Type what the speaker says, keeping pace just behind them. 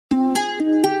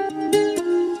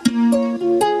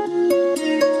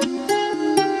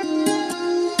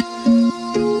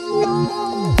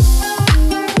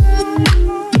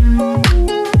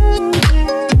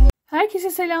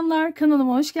Selamlar,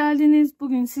 kanalıma hoş geldiniz.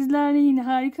 Bugün sizlerle yine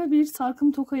harika bir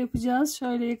salkım toka yapacağız.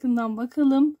 Şöyle yakından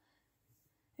bakalım.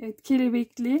 Evet,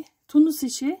 kelebekli tunus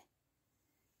işi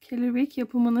kelebek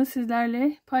yapımını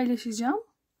sizlerle paylaşacağım.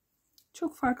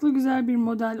 Çok farklı güzel bir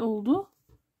model oldu.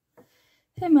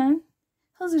 Hemen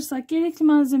hazırsak gerekli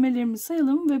malzemelerimizi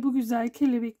sayalım ve bu güzel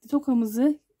kelebekli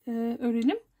tokamızı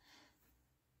örelim.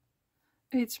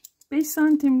 Evet, 5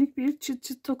 santimlik bir çıt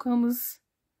çıt tokamız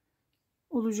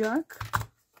olacak.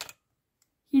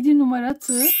 7 numara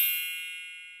tığ,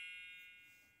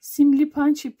 simli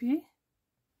punch ipi,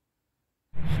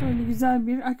 şöyle güzel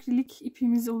bir akrilik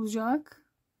ipimiz olacak.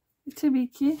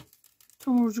 Tabii ki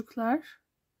tomurcuklar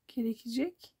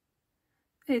gerekecek.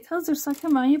 Evet, hazırsak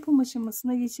hemen yapım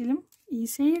aşamasına geçelim. İyi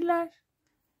seyirler.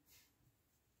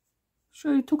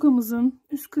 Şöyle tokamızın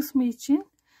üst kısmı için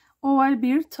oval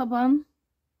bir taban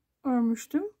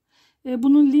örmüştüm.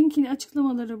 Bunun linkini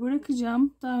açıklamalara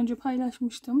bırakacağım. Daha önce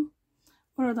paylaşmıştım.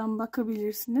 Oradan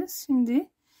bakabilirsiniz. Şimdi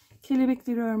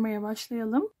kelebekleri örmeye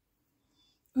başlayalım.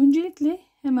 Öncelikle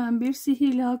hemen bir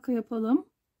sihirli halka yapalım.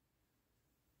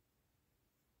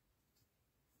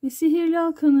 Ve sihirli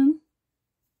halkanın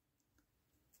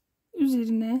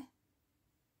üzerine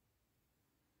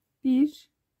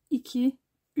 1, 2,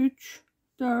 3,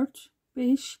 4,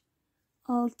 5,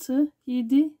 6,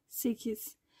 7,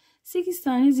 8. 8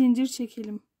 tane zincir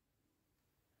çekelim.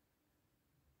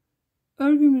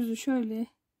 Örgümüzü şöyle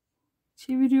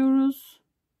çeviriyoruz.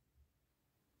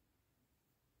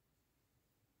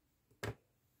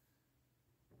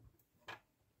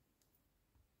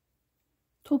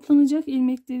 Toplanacak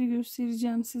ilmekleri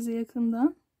göstereceğim size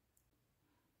yakından.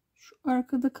 Şu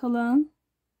arkada kalan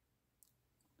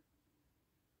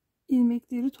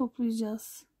ilmekleri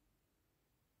toplayacağız.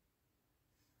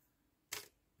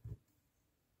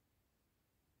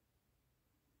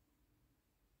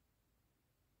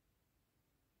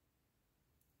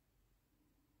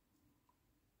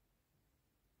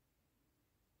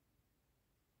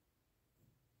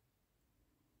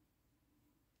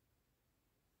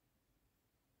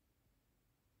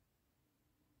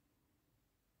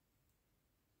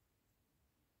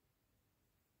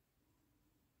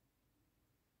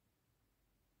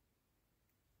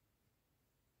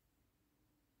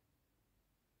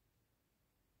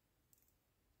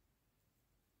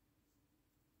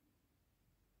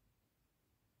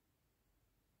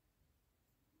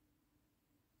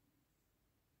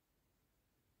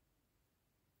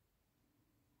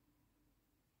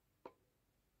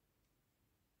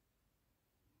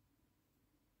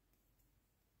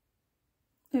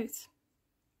 Evet.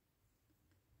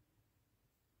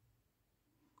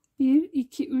 1,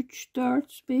 2, 3,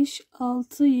 4, 5,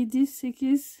 6, 7,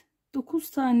 8, 9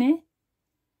 tane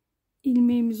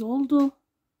ilmeğimiz oldu.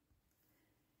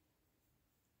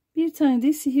 Bir tane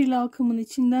de sihirli halkamın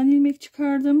içinden ilmek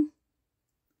çıkardım.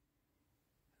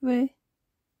 Ve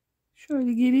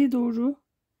şöyle geriye doğru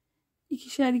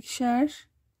ikişer ikişer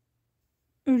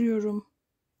örüyorum.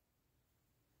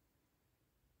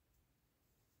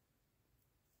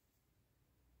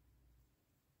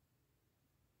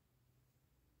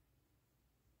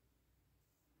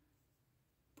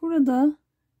 Burada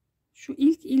şu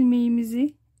ilk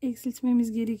ilmeğimizi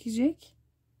eksiltmemiz gerekecek.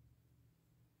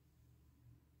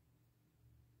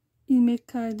 İlmek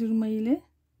kaydırma ile.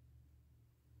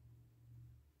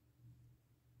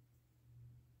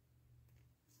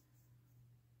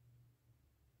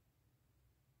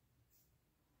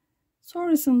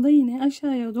 Sonrasında yine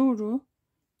aşağıya doğru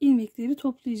ilmekleri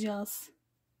toplayacağız.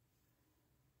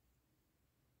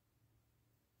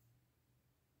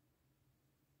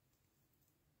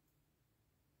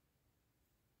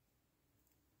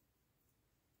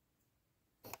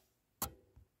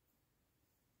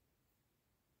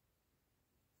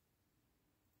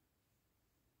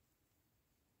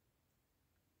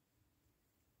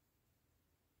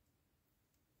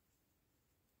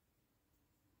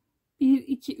 Bir,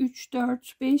 2, 3,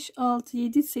 4, 5, 6,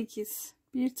 7, 8.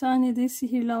 Bir tane de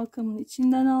sihirli halkamın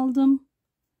içinden aldım.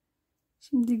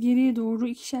 Şimdi geriye doğru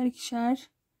ikişer ikişer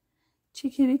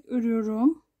çekerek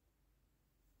örüyorum.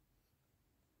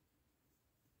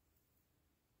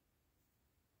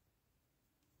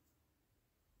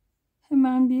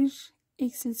 Hemen bir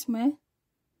eksiltme.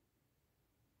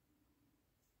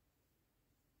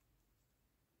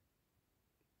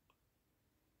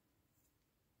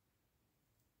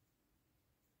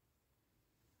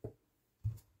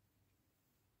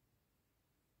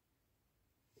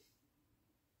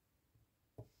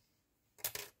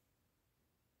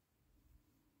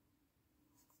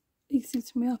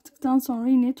 Eksiltme yaptıktan sonra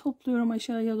yine topluyorum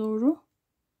aşağıya doğru.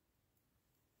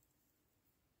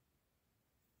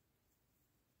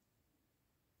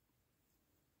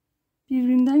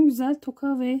 Birbirinden güzel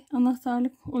toka ve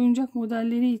anahtarlık oyuncak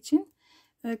modelleri için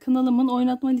kanalımın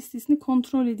oynatma listesini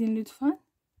kontrol edin lütfen.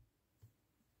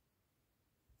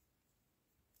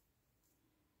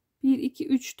 1, 2,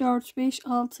 3, 4, 5,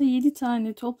 6, 7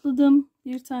 tane topladım.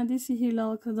 Bir tane de sihirli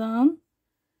halkadan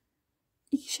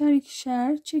ikişer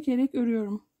ikişer çekerek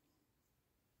örüyorum.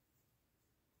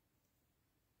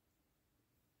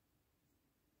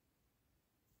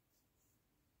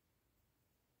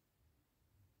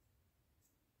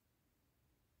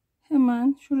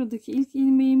 Hemen şuradaki ilk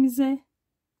ilmeğimize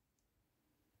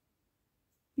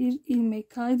bir ilmek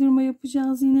kaydırma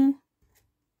yapacağız yine.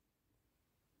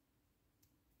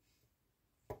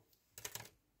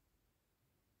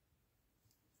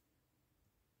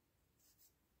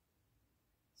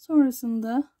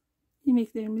 Sonrasında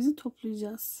ilmeklerimizi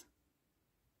toplayacağız.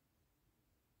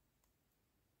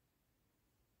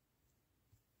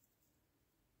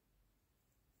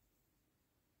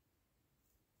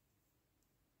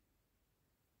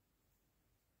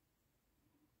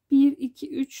 Bir, iki,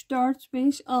 üç, dört,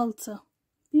 beş, altı.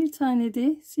 Bir tane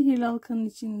de sihirli halkanın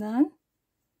içinden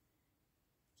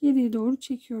geriye doğru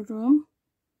çekiyorum.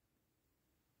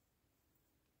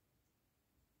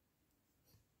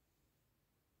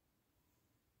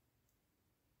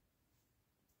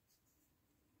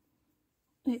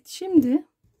 Evet, şimdi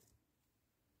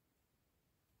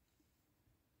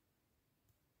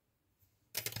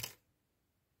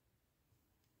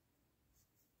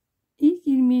ilk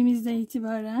ilmeğimizden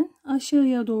itibaren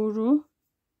aşağıya doğru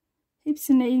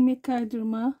hepsine ilmek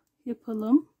kaydırma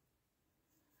yapalım.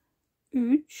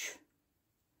 3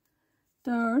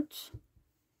 4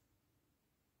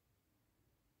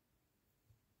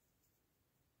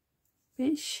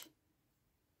 5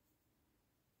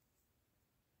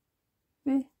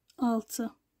 ve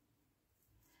 6.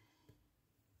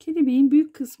 Kelebeğin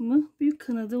büyük kısmı, büyük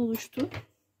kanadı oluştu.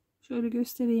 Şöyle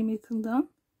göstereyim yakından.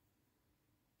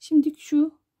 Şimdi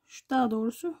daha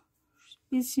doğrusu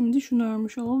biz şimdi şunu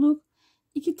örmüş olduk.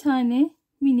 2 tane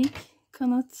minik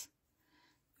kanat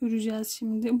öreceğiz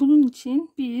şimdi. Bunun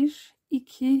için 1,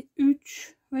 2,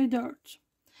 3 ve 4.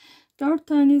 4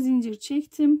 tane zincir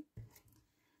çektim.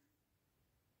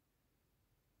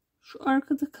 Şu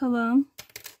arkada kalan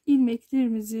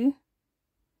ilmeklerimizi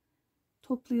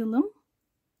toplayalım.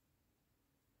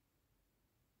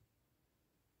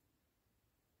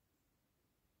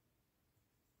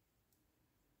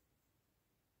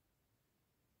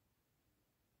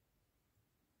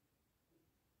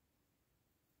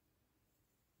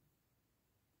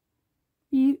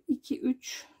 Bir, iki,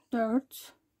 üç,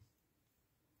 dört.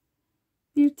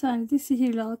 Bir tane de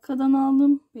sihirli halkadan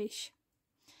aldım. 5.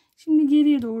 Şimdi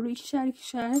geriye doğru ikişer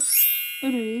ikişer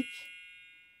örerek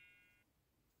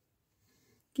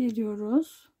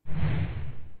geliyoruz.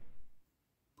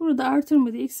 Burada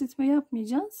artırma da eksiltme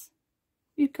yapmayacağız.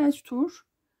 Birkaç tur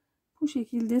bu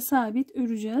şekilde sabit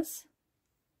öreceğiz.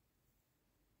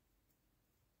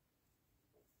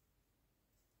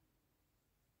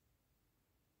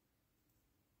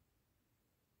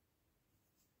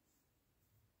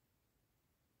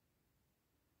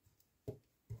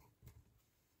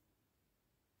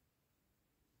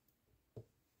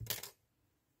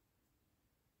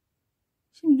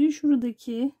 Şimdi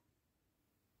şuradaki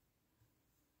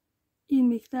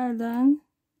ilmeklerden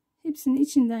hepsinin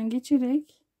içinden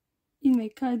geçerek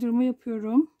ilmek kaydırma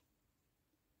yapıyorum.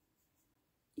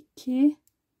 2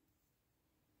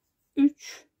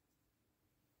 3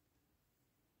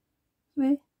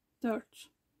 ve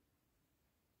 4.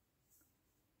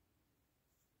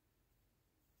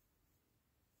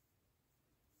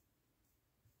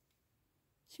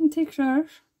 Şimdi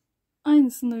tekrar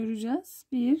aynısını öreceğiz.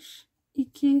 1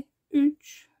 2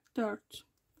 3 4.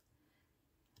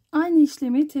 Aynı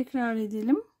işlemi tekrar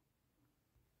edelim.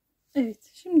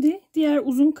 Evet, şimdi diğer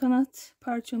uzun kanat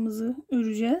parçamızı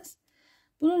öreceğiz.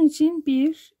 Bunun için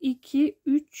 1 2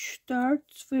 3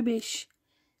 4 ve 5.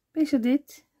 5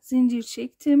 adet zincir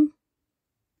çektim.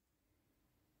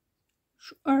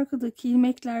 Şu arkadaki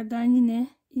ilmeklerden yine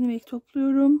ilmek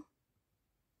topluyorum.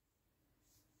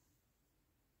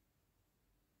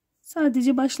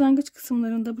 Sadece başlangıç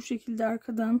kısımlarında bu şekilde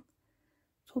arkadan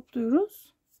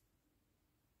topluyoruz.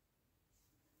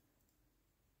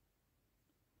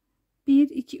 1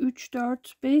 2 3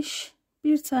 4 5.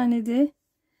 Bir tane de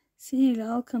sihirli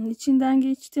halkanın içinden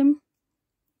geçtim.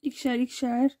 İkişer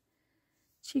ikişer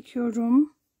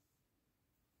çekiyorum.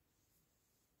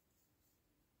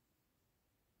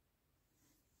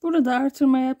 Burada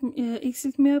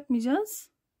eksiltme yapmayacağız.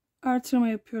 Artırma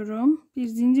yapıyorum. Bir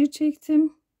zincir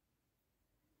çektim.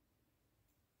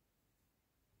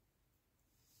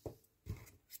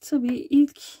 Tabii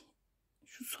ilk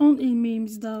Şu son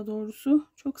ilmeğimiz, daha doğrusu.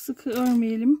 Çok sıkı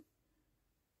örmeyelim.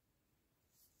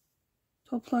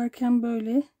 Toplarken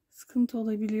böyle sıkıntı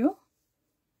olabiliyor.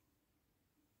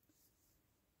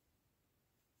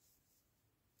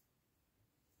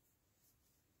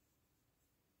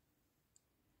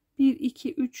 Bir,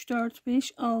 iki, üç, dört,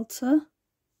 beş, altı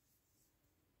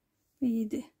ve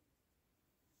 7.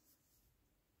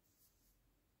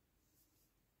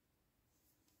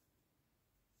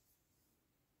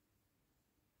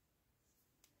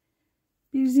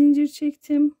 Bir zincir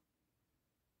çektim.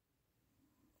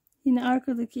 Yine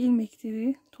arkadaki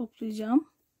ilmekleri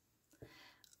toplayacağım.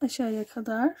 Aşağıya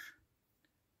kadar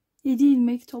 7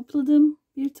 ilmek topladım.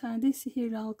 Bir tane de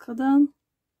sihirli halkadan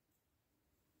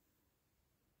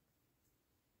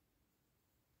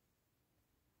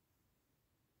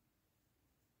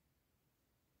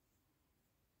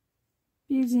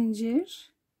bir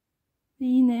zincir ve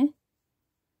yine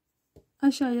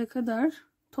aşağıya kadar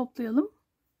toplayalım.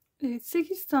 Evet,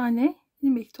 8 tane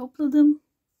ilmek topladım.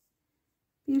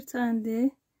 Bir tane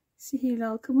de sihirli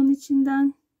halkamın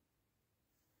içinden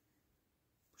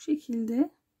bu şekilde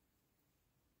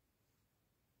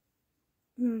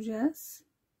öreceğiz.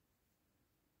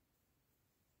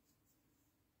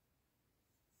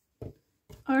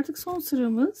 Artık son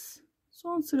sıramız.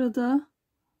 Son sırada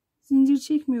zincir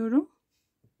çekmiyorum.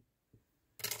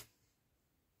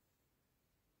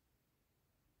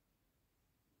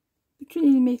 Bütün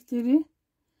ilmekleri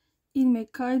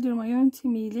ilmek kaydırma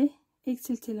yöntemiyle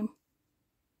eksiltelim.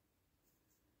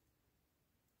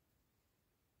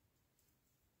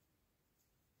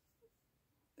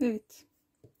 Evet.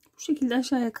 Bu şekilde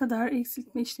aşağıya kadar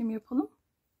eksiltme işlemi yapalım.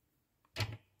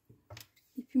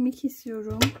 İpimi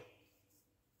kesiyorum.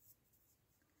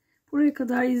 Buraya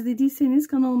kadar izlediyseniz,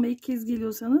 kanalıma ilk kez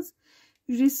geliyorsanız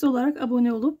ücretsiz olarak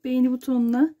abone olup beğeni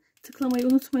butonuna tıklamayı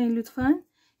unutmayın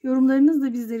lütfen. Yorumlarınız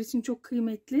da bizler için çok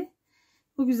kıymetli.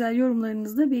 O güzel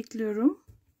yorumlarınızı da bekliyorum.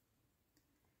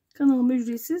 Kanalıma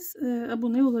ücretsiz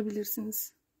abone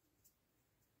olabilirsiniz.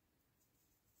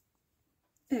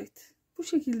 Evet. Bu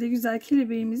şekilde güzel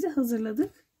kelebeğimizi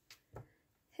hazırladık.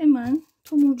 Hemen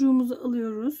tomurcuğumuzu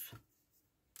alıyoruz.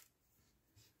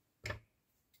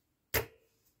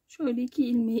 Şöyle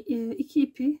iki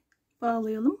ipi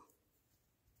bağlayalım.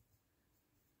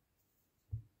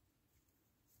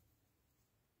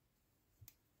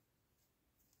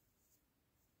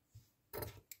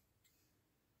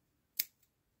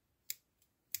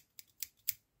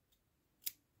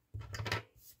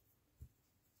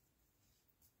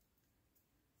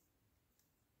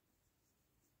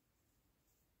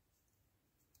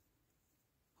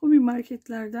 Hobi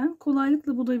marketlerden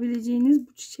kolaylıkla bulabileceğiniz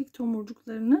bu çiçek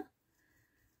tomurcuklarını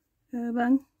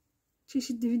ben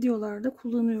çeşitli videolarda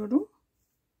kullanıyorum.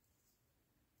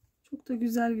 Çok da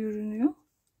güzel görünüyor.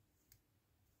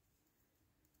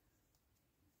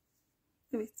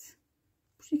 Evet.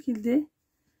 Bu şekilde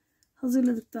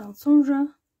hazırladıktan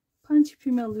sonra punch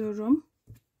ipimi alıyorum.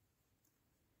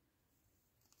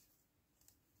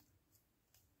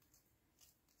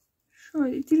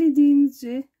 Şöyle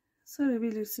dilediğinizce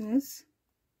sarabilirsiniz.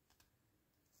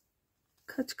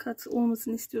 Kaç kat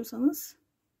olmasını istiyorsanız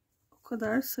o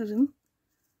kadar sarın.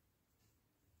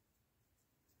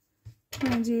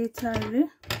 Bence yeterli.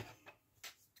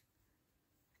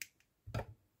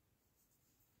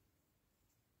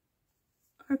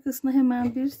 Arkasına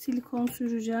hemen bir silikon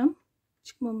süreceğim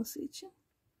çıkmaması için.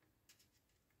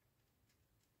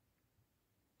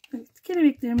 Evet,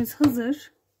 kelebeklerimiz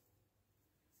hazır.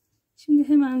 Şimdi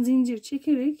hemen zincir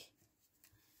çekerek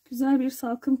güzel bir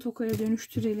salkım tokaya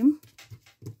dönüştürelim.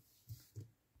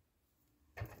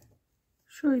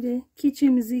 Şöyle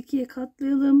keçemizi ikiye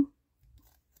katlayalım.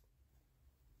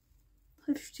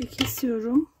 Hafifçe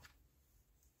kesiyorum.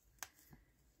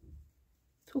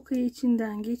 Tokayı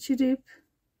içinden geçirip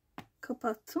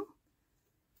kapattım.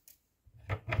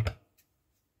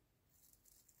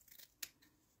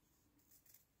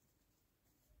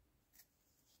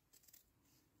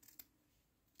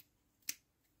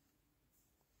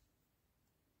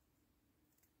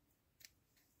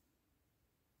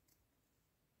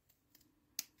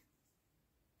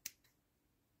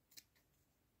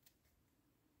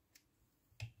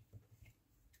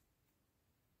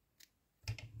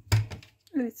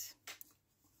 Evet.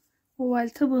 Oval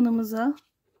tabanımıza,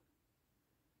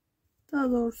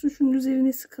 daha doğrusu şunun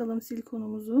üzerine sıkalım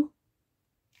silikonumuzu.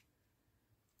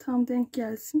 Tam denk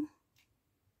gelsin.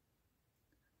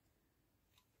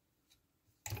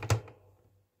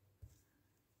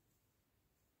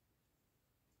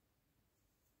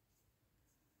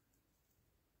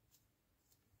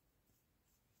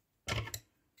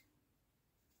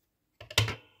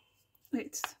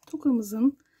 Evet,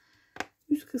 tokamızın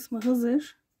üst kısmı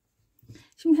hazır.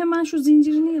 Şimdi hemen şu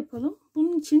zincirini yapalım.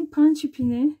 Bunun için punch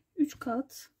ipini 3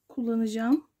 kat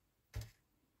kullanacağım.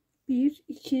 1,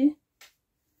 2,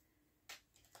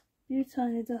 bir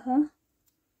tane daha.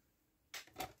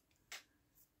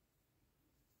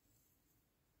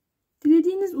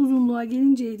 Dilediğiniz uzunluğa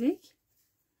gelinceye dek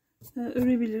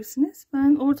örebilirsiniz.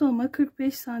 Ben ortalama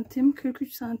 45 santim,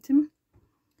 43 santim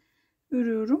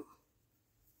örüyorum.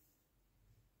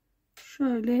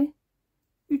 Şöyle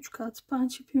 3 kat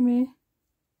punch ipimi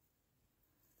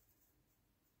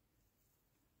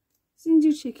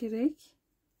zincir çekerek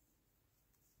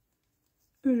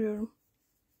örüyorum.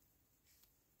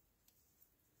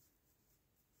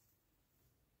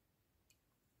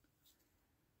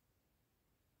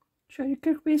 Şöyle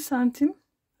 45 santim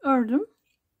ördüm.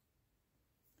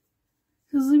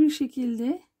 Hızlı bir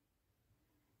şekilde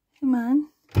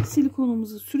hemen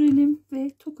silikonumuzu sürelim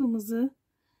ve tokamızı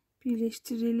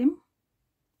birleştirelim.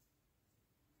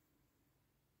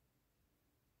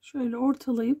 Şöyle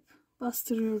ortalayıp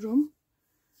bastırıyorum.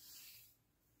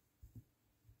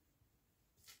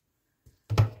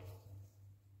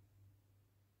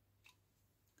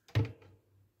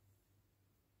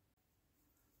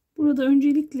 Burada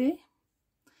öncelikle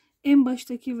en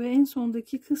baştaki ve en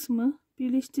sondaki kısmı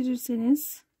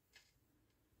birleştirirseniz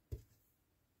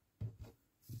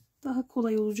daha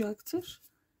kolay olacaktır.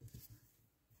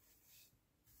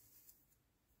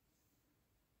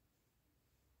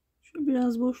 Şöyle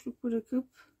biraz boşluk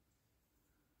bırakıp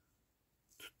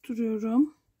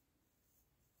tutturuyorum.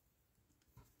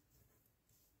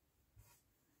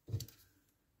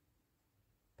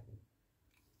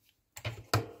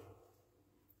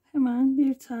 Hemen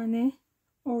bir tane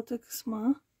orta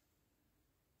kısma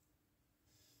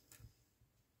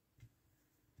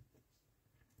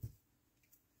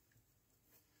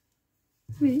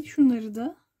ve şunları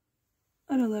da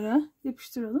aralara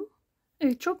yapıştıralım.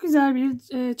 Evet, çok güzel bir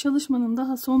çalışmanın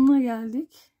daha sonuna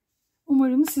geldik.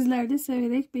 Umarım sizler de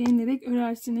severek, beğenerek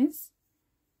örersiniz.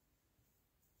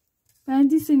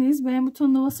 Beğendiyseniz beğen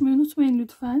butonuna basmayı unutmayın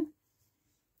lütfen.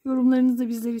 Yorumlarınız da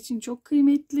bizler için çok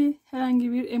kıymetli.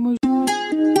 Herhangi bir emoji